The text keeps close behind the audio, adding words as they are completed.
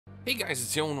Hey guys,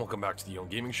 it's Yon. Welcome back to the Yon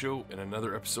Gaming Show and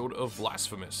another episode of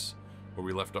Blasphemous. Where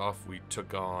we left off, we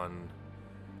took on...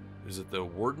 Is it the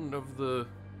Warden of the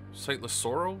Sightless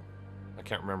Sorrow? I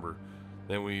can't remember.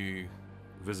 Then we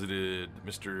visited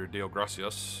Mr. Dale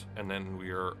Gracias, and then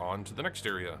we are on to the next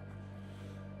area.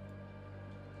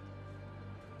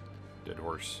 Dead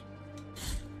horse.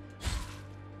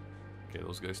 Okay,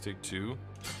 those guys take 2.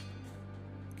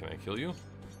 Can I kill you?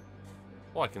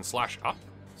 Oh, I can slash up.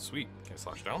 Sweet. Can I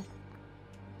slash down?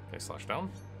 Can I slash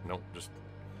down? Nope, just...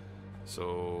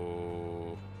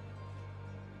 So...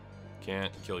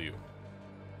 Can't kill you.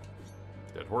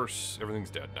 Dead horse.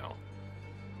 Everything's dead now.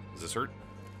 Does this hurt?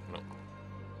 No.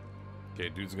 Okay,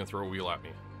 dude's gonna throw a wheel at me.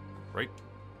 Right?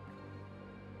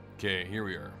 Okay, here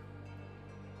we are.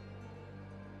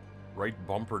 Right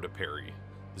bumper to parry.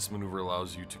 This maneuver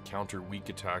allows you to counter weak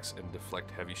attacks and deflect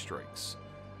heavy strikes.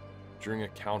 During a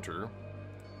counter,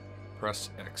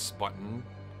 press X button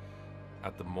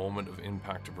at the moment of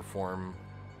impact to perform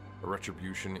a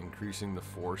retribution, increasing the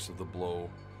force of the blow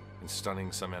and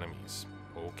stunning some enemies.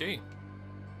 Okay.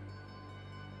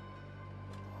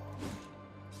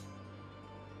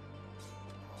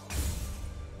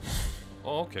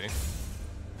 Oh, okay.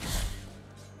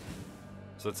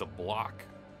 So it's a block.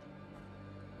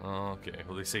 Okay,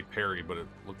 well they say parry, but it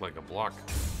looked like a block.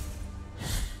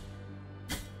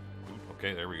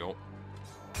 Okay, there we go.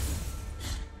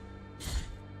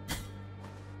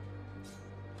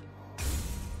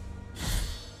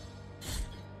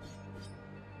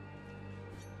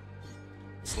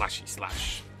 Slashy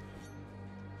slash.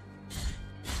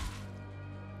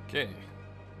 Okay.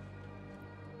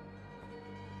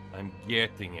 I'm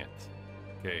getting it.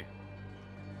 Okay.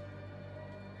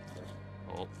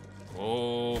 Oh.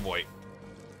 Oh boy.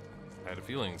 I had a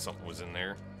feeling something was in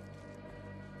there.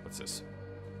 What's this?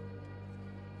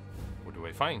 What do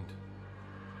I find?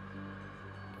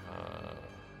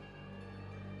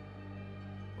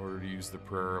 Order to use the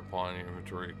prayer upon your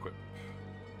inventory equip.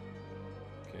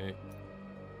 Okay.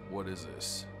 What is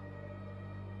this?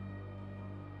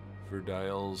 For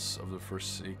dials of the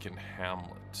Forsaken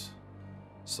Hamlet.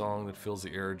 Song that fills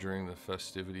the air during the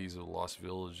festivities of the Lost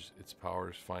Village. Its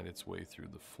powers find its way through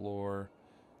the floor,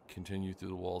 continue through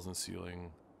the walls and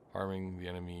ceiling, harming the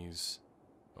enemies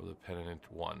of the penitent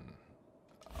one.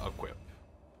 Equip.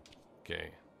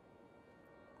 Okay.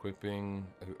 Equipping...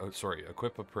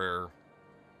 equip a prayer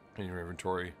in your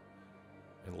inventory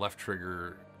and left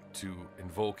trigger to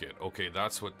invoke it. Okay,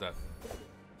 that's what that...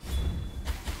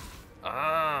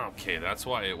 Ah, okay, that's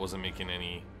why it wasn't making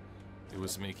any... It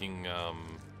was making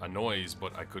a noise,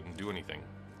 but I couldn't do anything.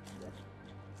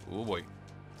 Oh boy.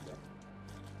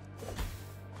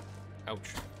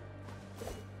 Ouch.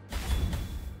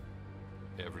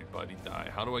 Everybody die.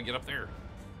 How do I get up there?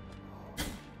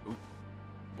 Oop.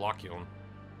 Block you on.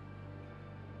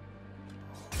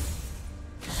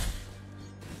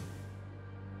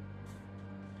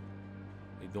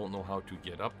 I don't know how to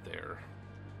get up there.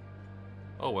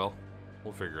 Oh well.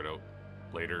 We'll figure it out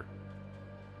later.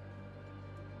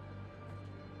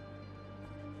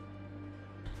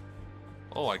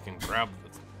 Oh, I can grab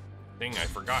the thing I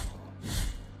forgot.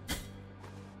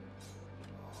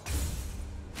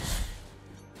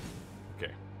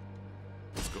 Okay.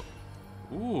 Let's go.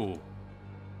 Ooh.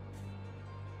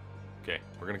 Okay,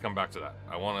 we're gonna come back to that.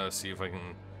 I want to see if I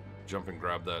can jump and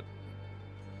grab that.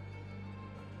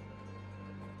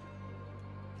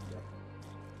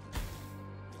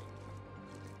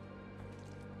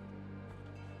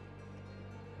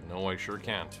 No, I sure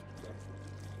can't.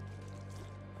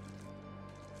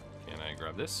 Can I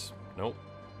grab this? Nope.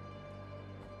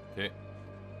 Okay.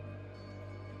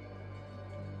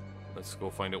 Let's go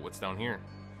find out what's down here.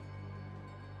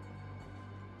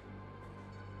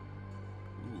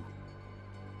 Ooh.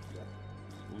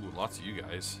 Ooh, lots of you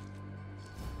guys.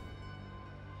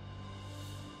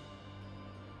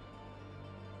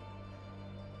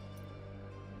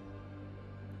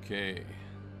 Okay.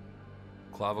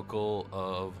 Clavicle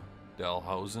of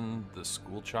Dalhausen, the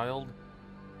school child.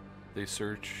 They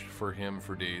searched for him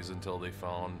for days until they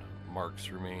found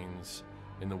Mark's remains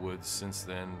in the woods. Since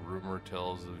then, rumor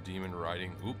tells of demon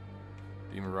riding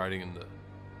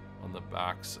on the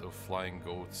backs of flying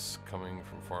goats coming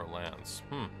from far lands.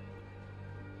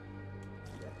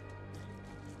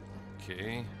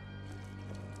 Okay.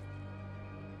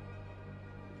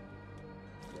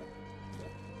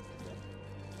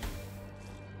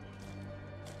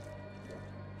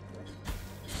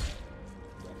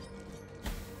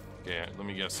 Okay, let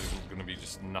me guess, there's gonna be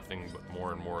just nothing but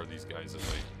more and more of these guys as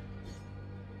I...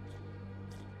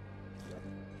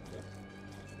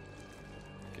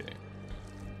 Okay.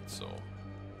 So,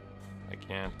 I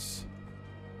can't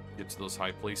get to those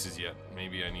high places yet.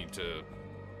 Maybe I need to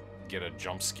get a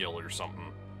jump skill or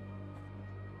something.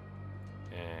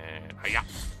 And hiya!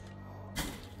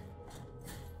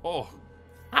 Oh!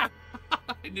 I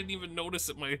didn't even notice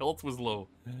that my health was low.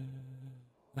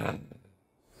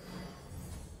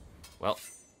 Well,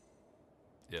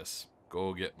 yes,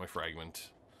 go get my fragment.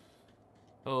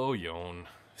 Oh, Yon.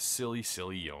 Silly,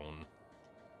 silly Yon.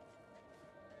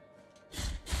 Do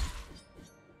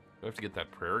I have to get that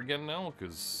prayer again now?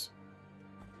 Because...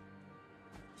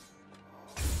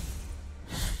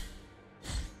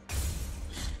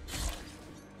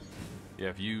 yeah,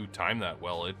 if you time that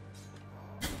well, it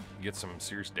get some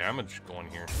serious damage going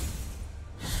here.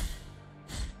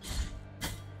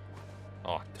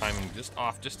 Oh, timing just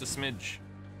off, just a smidge.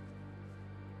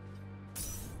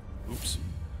 Oops.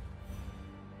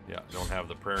 Yeah, don't have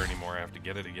the prayer anymore. I have to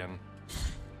get it again.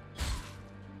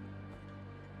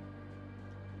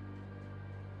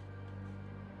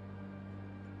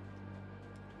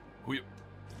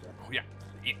 Oh yeah,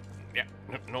 yeah,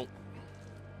 no.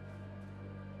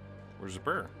 Where's the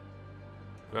prayer?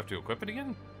 Do I have to equip it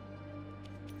again?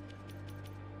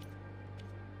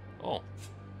 Oh.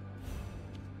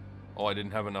 Oh, I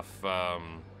didn't have enough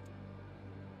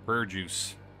prayer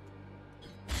juice.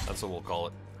 That's what we'll call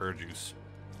it, prayer juice.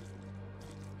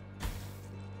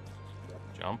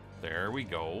 Jump. There we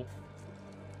go.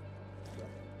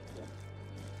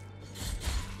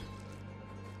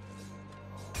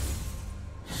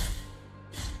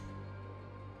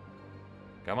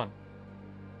 Come on.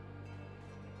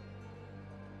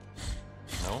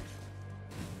 No?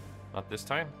 Not this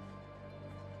time?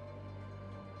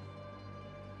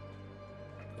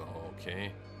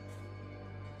 Okay.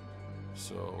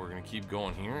 So we're gonna keep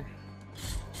going here.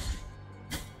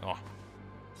 Oh.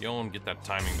 Yon, get that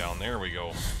timing down. There we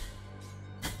go.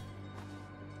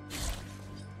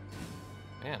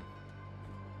 Man.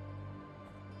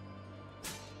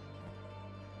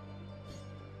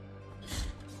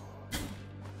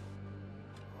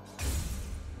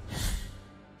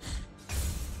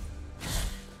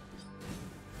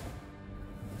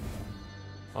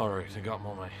 Alright, I got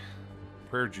all my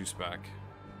prayer juice back.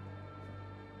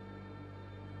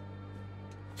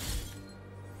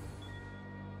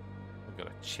 I've got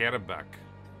a chatterback.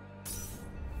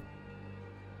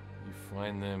 You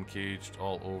find them caged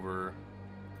all over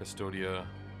Custodia.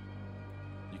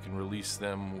 You can release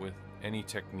them with any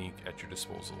technique at your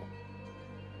disposal.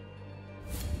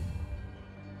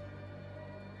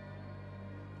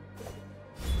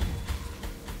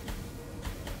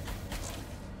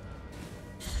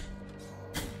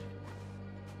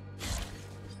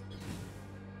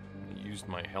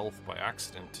 My health by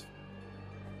accident.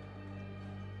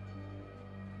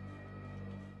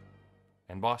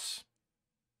 And boss.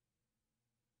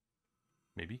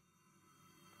 Maybe?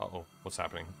 Uh-oh, what's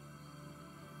happening?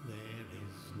 There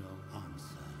is no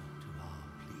answer to our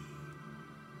plea.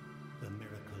 The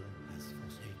miracle has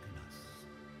forsaken us,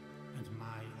 and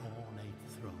my ornate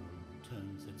throne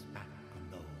turns its back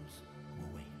on those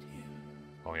who await here.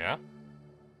 Oh yeah?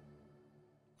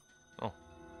 Oh.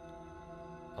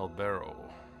 Albero.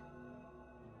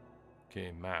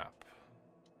 Okay, map.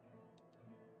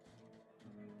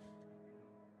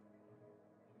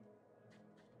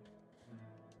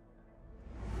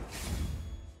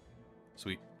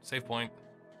 Sweet. Save point.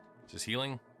 Is this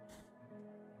healing?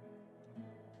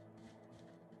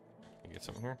 Can I get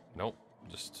something here? Nope.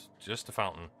 Just a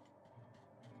fountain.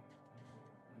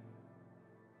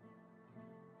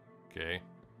 Okay.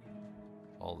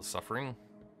 All the suffering.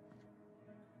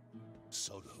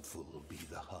 Sorrowful be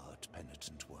the heart,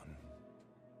 penitent one.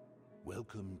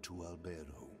 Welcome to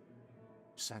Albero,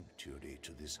 sanctuary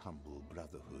to this humble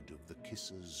brotherhood of the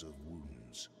Kissers of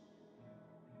Wounds.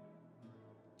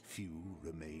 Few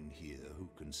remain here who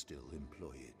can still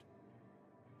employ it,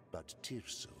 but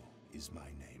Tirso is my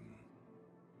name.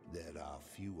 There are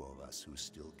few of us who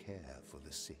still care for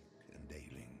the sick and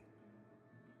ailing.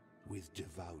 With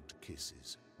devout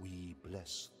kisses, we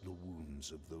bless the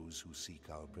wounds of those who seek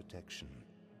our protection.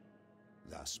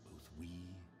 Thus both we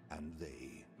and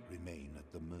they remain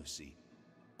at the mercy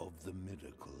of the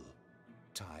miracle.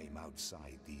 Time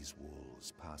outside these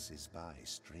walls passes by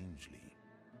strangely.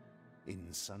 In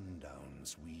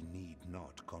sundowns we need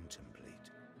not contemplate.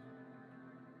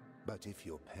 But if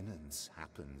your penance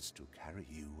happens to carry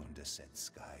you under set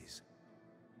skies,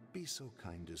 be so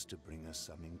kind as to bring us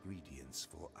some ingredients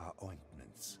for our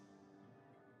ointments.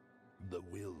 The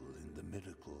will in the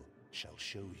miracle shall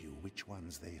show you which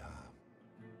ones they are.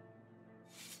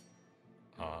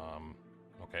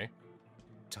 Okay.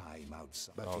 Time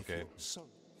outside. But okay.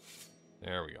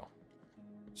 There we go.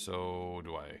 So,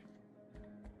 do I...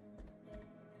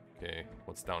 Okay,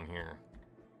 what's down here?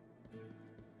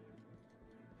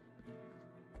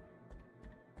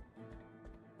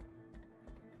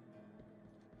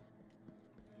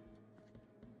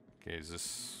 Okay, is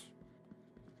this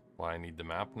why I need the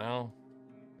map now?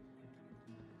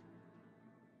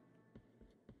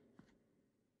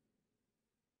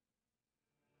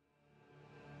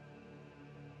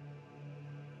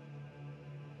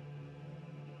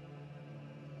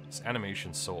 This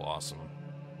animation's so awesome.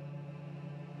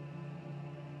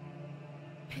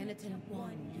 Penitent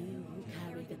one, you who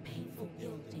carry the painful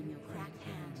guilt in your cracked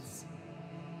hands.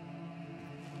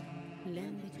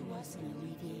 Lend it to us and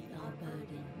alleviate our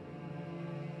burden.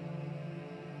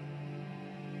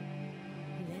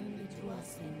 Lend it to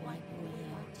us and wipe away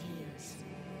our tears.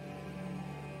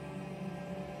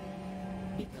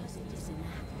 Because it is an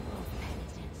act of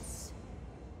penitence.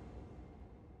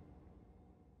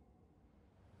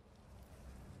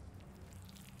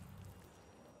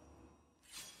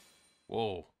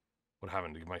 Whoa. What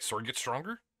happened? Did my sword get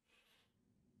stronger?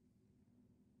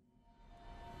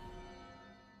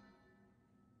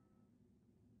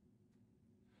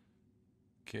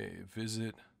 Okay,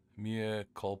 visit Mea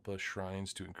Culpa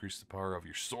shrines to increase the power of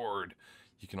your sword.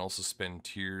 You can also spend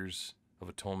Tears of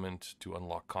Atonement to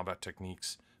unlock combat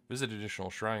techniques. Visit additional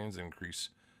shrines and increase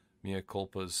Mea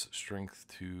Culpa's strength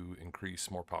to increase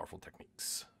more powerful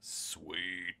techniques.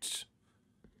 Sweet.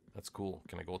 That's cool.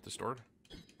 Can I go with the sword?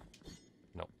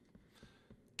 No.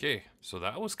 Okay, so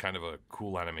that was kind of a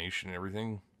cool animation and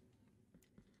everything.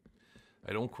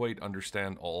 I don't quite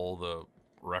understand all the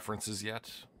references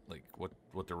yet. Like what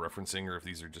they're referencing, or if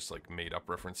these are just like made up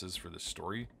references for this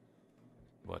story.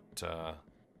 But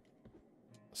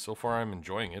so far I'm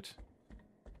enjoying it.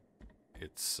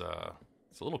 It's a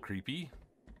little creepy,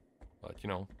 but you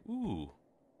know, ooh,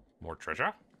 more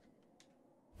treasure.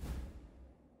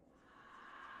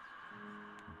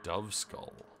 Dove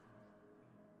skull.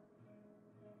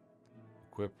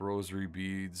 Equip rosary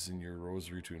beads in your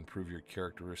rosary to improve your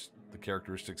the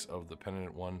characteristics of the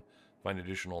penitent one. Find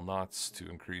additional knots to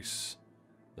increase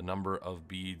the number of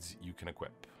beads you can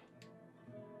equip.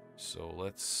 So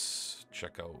let's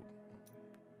check out.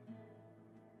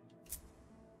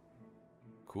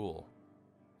 Cool.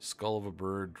 Skull of a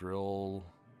bird, drill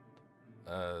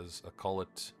as a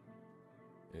cullet.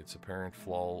 Its apparent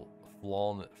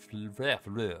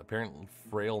apparent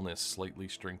frailness slightly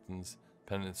strengthens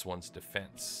penitent's one's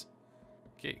defense.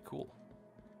 Okay, cool.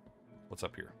 What's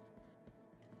up here?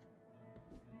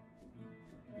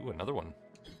 Ooh, another one.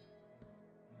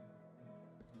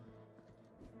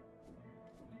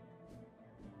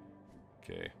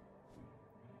 Okay.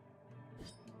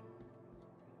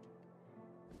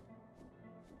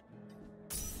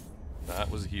 That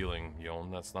was healing,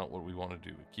 Yon. That's not what we want to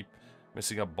do. Keep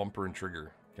missing up bumper and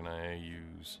trigger. Can I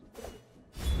use...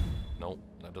 Nope,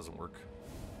 that doesn't work.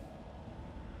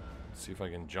 Let's see if I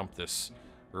can jump this.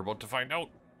 We're about to find out.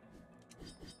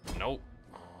 Nope.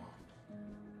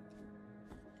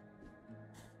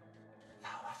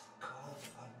 Thou hast called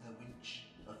upon the winch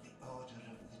of the Order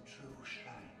of the True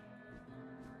Shrine.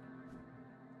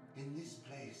 In this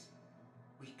place,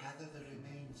 we gather the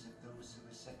remains of those who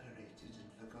were separated and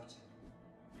forgotten,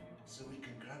 so we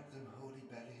can grant them holy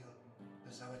burial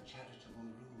as our charitable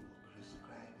rule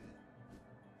prescribeth.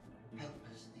 Help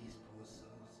us, these poor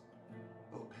souls,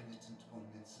 O penitent one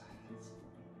in silence.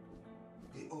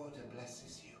 The Order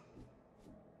blesses you.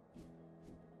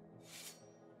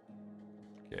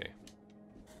 Okay.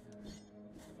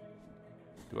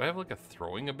 Do I have like a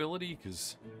throwing ability?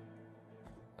 Because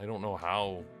I don't know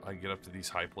how I get up to these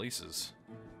high places.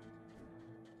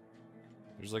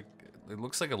 There's like, it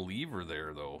looks like a lever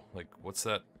there though. Like, what's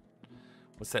that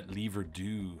lever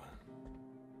do?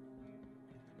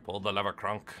 Pull the lever,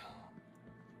 crunk.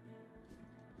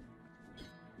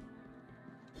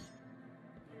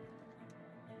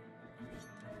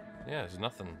 Yeah, there's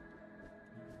nothing.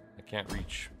 I can't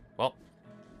reach. Well,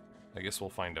 I guess we'll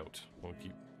find out. We'll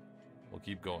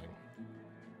keep going.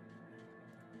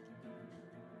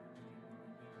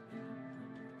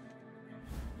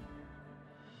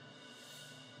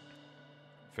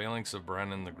 Phalanx of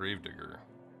Brannon the Gravedigger.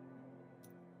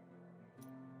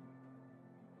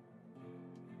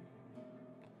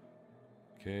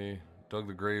 Okay, dug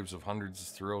the graves of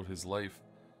hundreds throughout his life,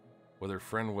 whether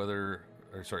friend,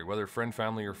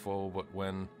 family, or foe. But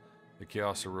when the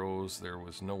chaos arose, there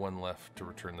was no one left to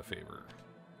return the favor.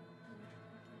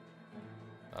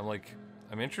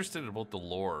 I'm interested about the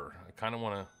lore. I kind of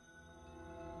want to.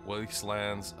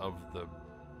 Wastelands of the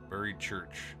Buried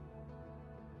Church.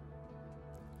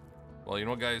 Well, you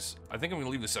know what, guys? I think I'm going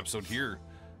to leave this episode here.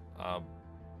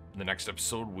 The next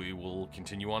episode, we will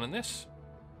continue on in this.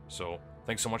 So,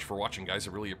 thanks so much for watching, guys.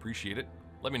 I really appreciate it.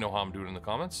 Let me know how I'm doing in the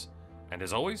comments. And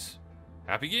as always,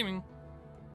 happy gaming!